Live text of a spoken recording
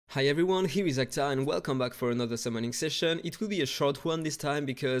Hi everyone, here is Acta and welcome back for another summoning session. It will be a short one this time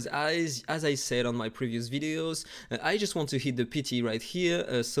because as I said on my previous videos, I just want to hit the PT right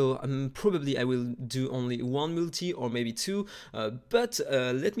here, so probably I will do only one multi or maybe two, but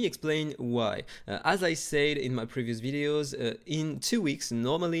let me explain why. As I said in my previous videos, in 2 weeks,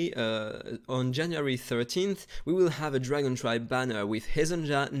 normally on January 13th, we will have a Dragon Tribe banner with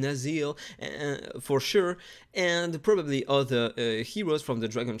Hezonja, Nazil for sure, and probably other heroes from the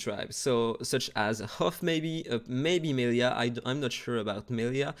Dragon Tribe, so such as Hoff, maybe Melia. I'm not sure about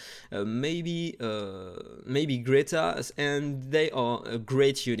Melia, maybe Greta, and they are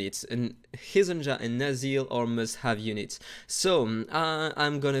great units, and Hezonja and Nazil are must-have units. So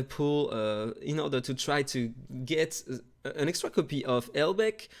I'm gonna pull in order to try to get an extra copy of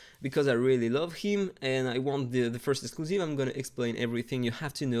Elbeck because I really love him and I want the first exclusive. I'm gonna explain everything you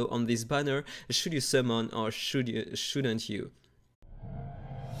have to know on this banner. Should you summon or shouldn't you?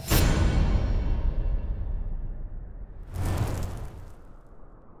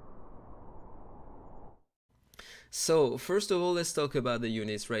 So first of all, let's talk about the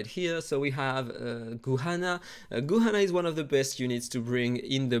units right here. So we have Guhana. Guhana is one of the best units to bring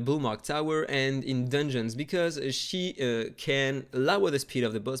in the Bullmark Tower and in dungeons because she can lower the speed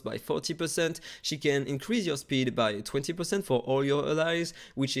of the boss by 40%. She can increase your speed by 20% for all your allies,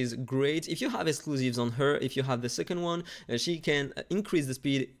 which is great. If you have exclusives on her, if you have the second one, she can increase the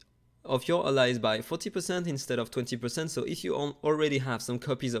speed of your allies by 40% instead of 20%. So if you already have some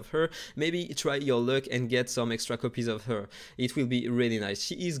copies of her, maybe try your luck and get some extra copies of her. It will be really nice.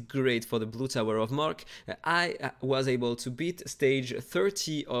 She is great for the Blue Tower of Mark. I was able to beat stage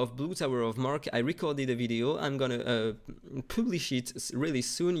 30 of Blue Tower of Mark. I recorded a video. I'm gonna publish it really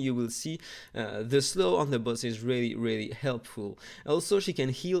soon. You will see the slow on the boss is really helpful. Also, she can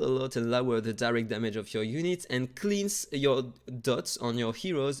heal a lot and lower the direct damage of your units and cleanse your dots on your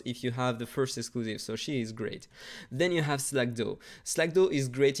heroes if you have the first exclusive, so she is great. Then you have Slagdo. Slagdo is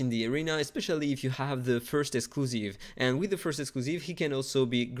great in the arena, especially if you have the first exclusive, and with the first exclusive he can also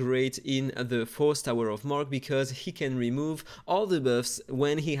be great in the 4th Tower of Mark because he can remove all the buffs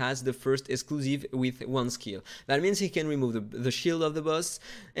when he has the first exclusive with one skill. That means he can remove the shield of the boss,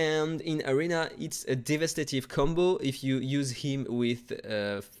 and in arena it's a devastative combo if you use him with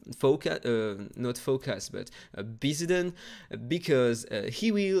not Focus but Bizidon, because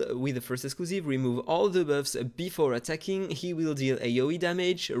he will, with the first exclusive, remove all the buffs before attacking. He will deal AoE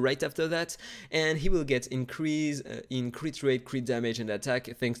damage right after that, and he will get increase in crit rate, crit damage and attack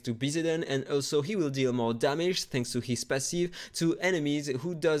thanks to Bizidon, and also he will deal more damage thanks to his passive to enemies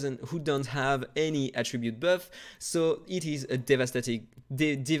who don't have any attribute buff. So it is a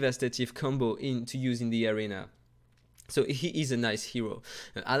devastative combo to use in the arena. So he is a nice hero.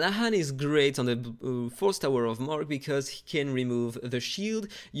 Alahan is great on the 4th Tower of Mark because he can remove the shield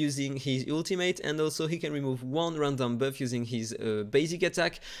using his ultimate, and also he can remove one random buff using his basic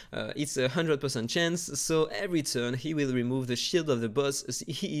attack. It's a 100% chance, so every turn he will remove the shield of the boss.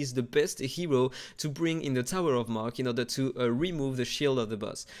 He is the best hero to bring in the Tower of Mark in order to remove the shield of the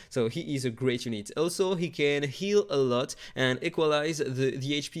boss. So he is a great unit. Also, he can heal a lot and equalize the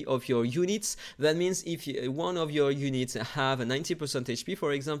HP of your units. That means if one of your units have a 90% HP,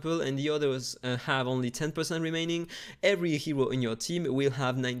 for example, and the others have only 10% remaining, every hero in your team will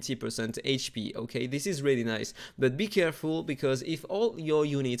have 90% HP. Okay, this is really nice, but be careful because if all your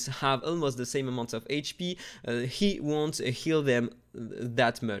units have almost the same amount of HP, he won't heal them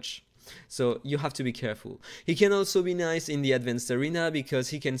that much. So you have to be careful. He can also be nice in the advanced arena because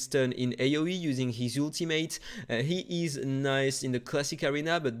he can stun in AoE using his ultimate. He is nice in the classic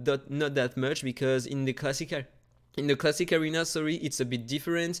arena, but not that much because in the classic arena, it's a bit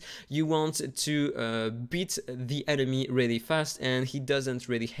different. You want to beat the enemy really fast, and he doesn't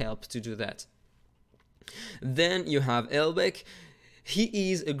really help to do that. Then you have Elbeck.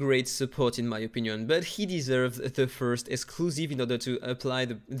 He is a great support in my opinion, but he deserves the first exclusive in order to apply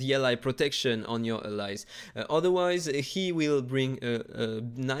the ally protection on your allies. Otherwise, he will bring a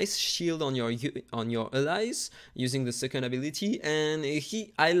nice shield on your allies using the second ability, and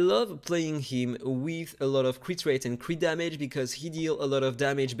I love playing him with a lot of crit rate and crit damage because he deals a lot of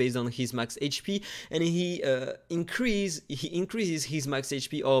damage based on his max HP, and he increases his max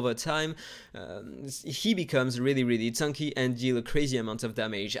HP over time. He becomes really tanky and deal a crazy amount of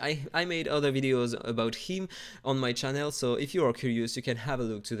damage. I made other videos about him on my channel, so if you are curious you can have a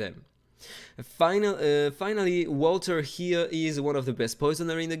look to them. Finally, Walter here is one of the best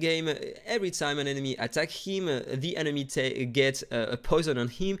poisoner in the game. Every time an enemy attacks him, the enemy gets a poison on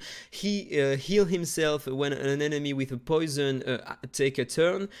him. He heals himself when an enemy with a poison take a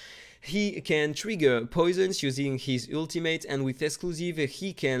turn. He can trigger poisons using his ultimate, and with exclusive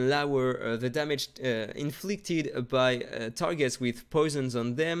he can lower the damage inflicted by targets with poisons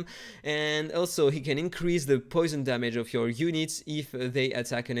on them, and also he can increase the poison damage of your units if they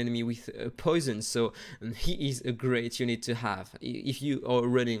attack an enemy with poison. So he is a great unit to have if you are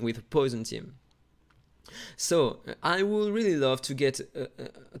running with a poison team. So I would really love to get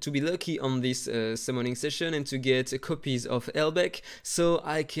to be lucky on this summoning session and to get copies of Elbeck, so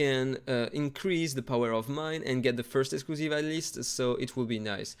I can increase the power of mine and get the first exclusive at least, so it will be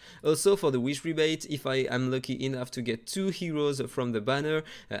nice. Also for the wish rebate, if I am lucky enough to get 2 heroes from the banner,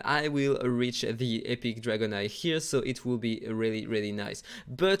 I will reach the epic dragon eye here, so it will be really nice.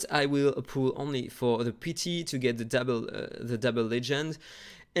 But I will pull only for the PT to get the double legend,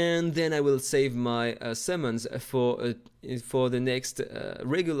 and then I will save my summons for the next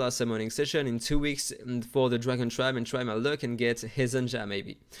regular summoning session in 2 weeks for the Dragon Tribe, and try my luck and get Hezonja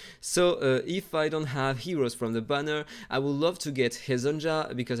maybe. So if I don't have heroes from the banner, I would love to get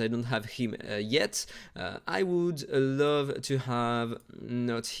Hezonja because I don't have him yet. I would love to have,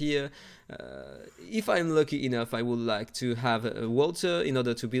 not here, if I'm lucky enough, I would like to have Walter in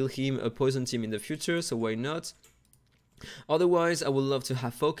order to build him a poison team in the future, so why not? Otherwise, I would love to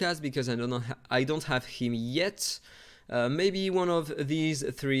have Focus because I don't have him yet. Maybe one of these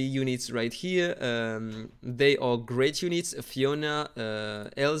 3 units right here. They are great units: Fiona,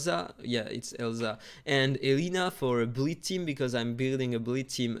 Elsa, yeah, it's Elsa, and Elena for a bleed team, because I'm building a bleed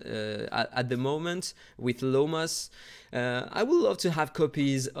team at the moment with Lomas. I would love to have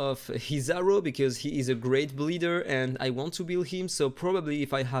copies of Hizaro because he is a great bleeder and I want to build him, so probably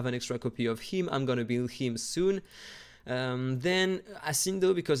if I have an extra copy of him, I'm gonna build him soon. Then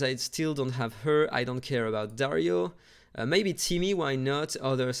Asindo, because I still don't have her. I don't care about Dario. Maybe Timmy, why not?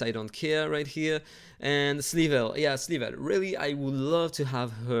 Others I don't care right here. And Slivel, yeah, Slivel, really I would love to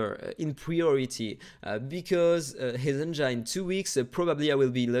have her in priority because Hezonja in 2 weeks, probably I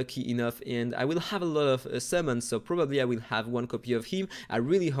will be lucky enough and I will have a lot of summons, so probably I will have 1 copy of him. I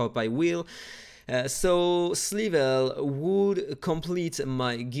really hope I will. So Slivel would complete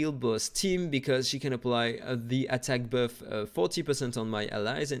my guild boss team because she can apply the attack buff 40% on my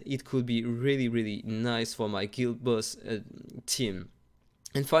allies, and it could be really nice for my guild boss team.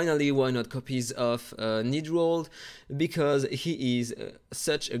 And finally, why not copies of Nidrold, because he is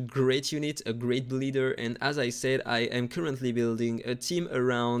such a great unit, a great bleeder, and as I said, I am currently building a team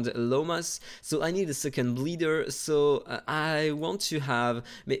around Lomas, so I need a second bleeder, so I want to have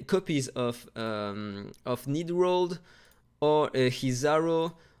copies of Nidrold or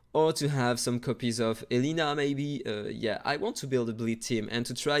Hizaro, or to have some copies of Elena maybe. Yeah, I want to build a bleed team and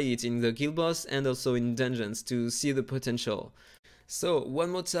to try it in the guild boss and also in dungeons to see the potential. So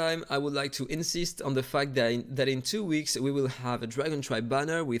one more time, I would like to insist on the fact that in 2 weeks we will have a Dragon Tribe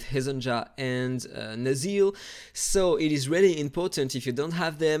banner with Hezonja and Nazil. So it is really important, if you don't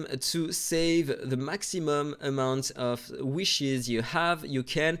have them, to save the maximum amount of wishes you have. You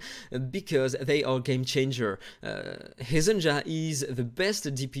can, because they are game changer. Hezonja is the best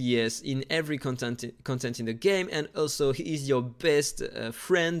DPS in every content in the game, and also he is your best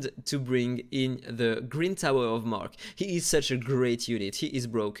friend to bring in the Green Tower of Mark. He is such a great unit, he is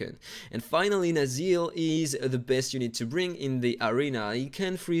broken. And finally, Nazil is the best unit to bring in the arena. He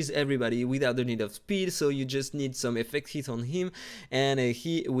can freeze everybody without the need of speed, so you just need some effect hit on him and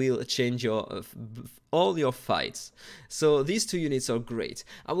he will change your all your fights. So these 2 units are great.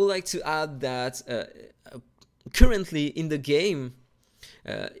 I would like to add that currently in the game,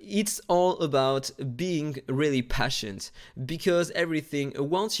 it's all about being really patient, because everything,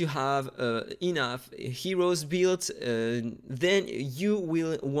 once you have enough heroes built, then you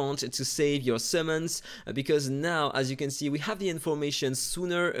will want to save your summons, because now, as you can see, we have the information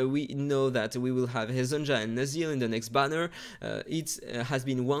sooner. We know that we will have Hezonja and Nazil in the next banner. It has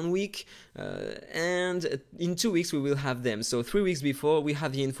been 1 week, and in 2 weeks we will have them, so 3 weeks before we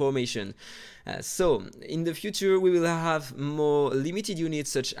have the information. So in the future we will have more limited units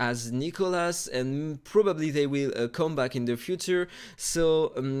such as Nicholas, and probably they will come back in the future. So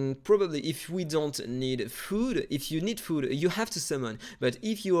probably if we don't need food, if you need food you have to summon, but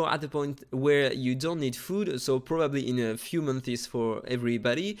if you are at the point where you don't need food, so probably in a few months for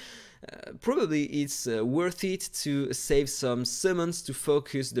everybody, probably it's worth it to save some summons to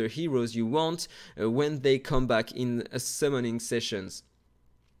focus the heroes you want when they come back in summoning sessions.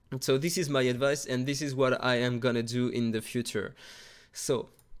 So this is my advice, and this is what I am gonna do in the future. So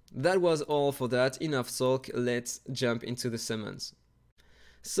that was all for that. Enough talk, let's jump into the summons.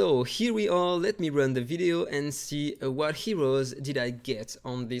 So here we are, let me run the video and see what heroes did I get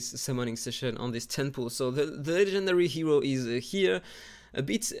on this summoning session, on this 10 pool. So the legendary hero is here. a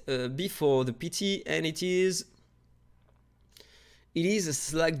bit before the PT, and it is a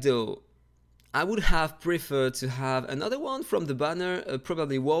Slack though. I would have preferred to have another one from the banner,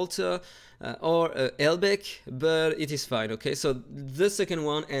 probably Walter or Elbeck, but it is fine, okay? So the second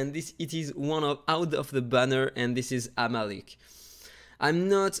one, and it is one out of the banner, and this is Amalek. I'm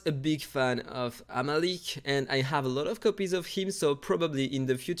not a big fan of Amalek, and I have a lot of copies of him, so probably in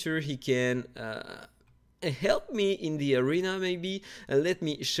the future he can help me in the arena maybe. Let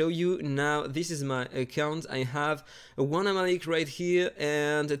me show you now. This is my account. I have one Amalek right here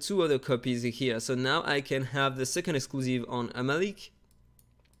and 2 other copies here, so now I can have the second exclusive on Amalek.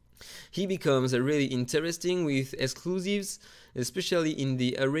 He becomes really interesting with exclusives, especially in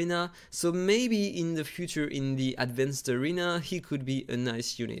the arena, so maybe in the future in the advanced arena he could be a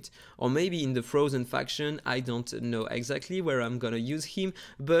nice unit, or maybe in the frozen faction. I don't know exactly where I'm gonna use him,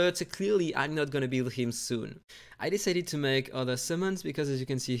 but clearly I'm not gonna build him soon. I decided to make other summons because, as you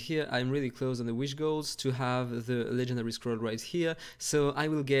can see here, I'm really close on the wish goals to have the legendary scroll right here, so I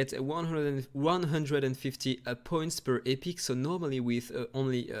will get 150 points per epic. So normally with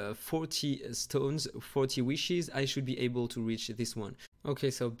only 40 stones, 40 wishes, I should be able to reach this one.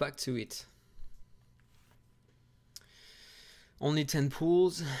 Okay, so back to it. Only 10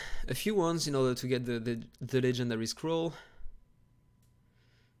 pulls, a few ones in order to get the legendary scroll.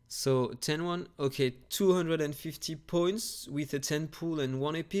 So 10 one, okay, 250 points with a 10 pull and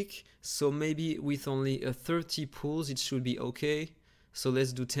 1 epic. So maybe with only 30 pulls it should be okay. So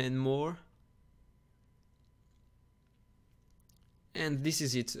let's do 10 more. And this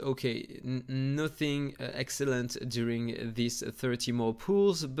is it. Okay, nothing excellent during these 30 more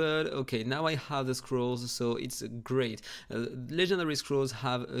pulls, but okay, now I have the scrolls, so it's great. Legendary scrolls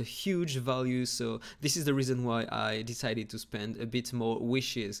have a huge value, so this is the reason why I decided to spend a bit more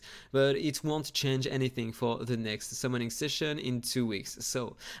wishes, but it won't change anything for the next summoning session in 2 weeks.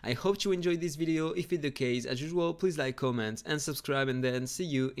 So I hope you enjoyed this video. If it's the case, as usual, please like, comment and subscribe, and then see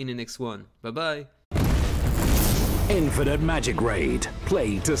you in the next one. Bye bye. Infinite Magicraid.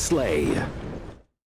 Play to slay.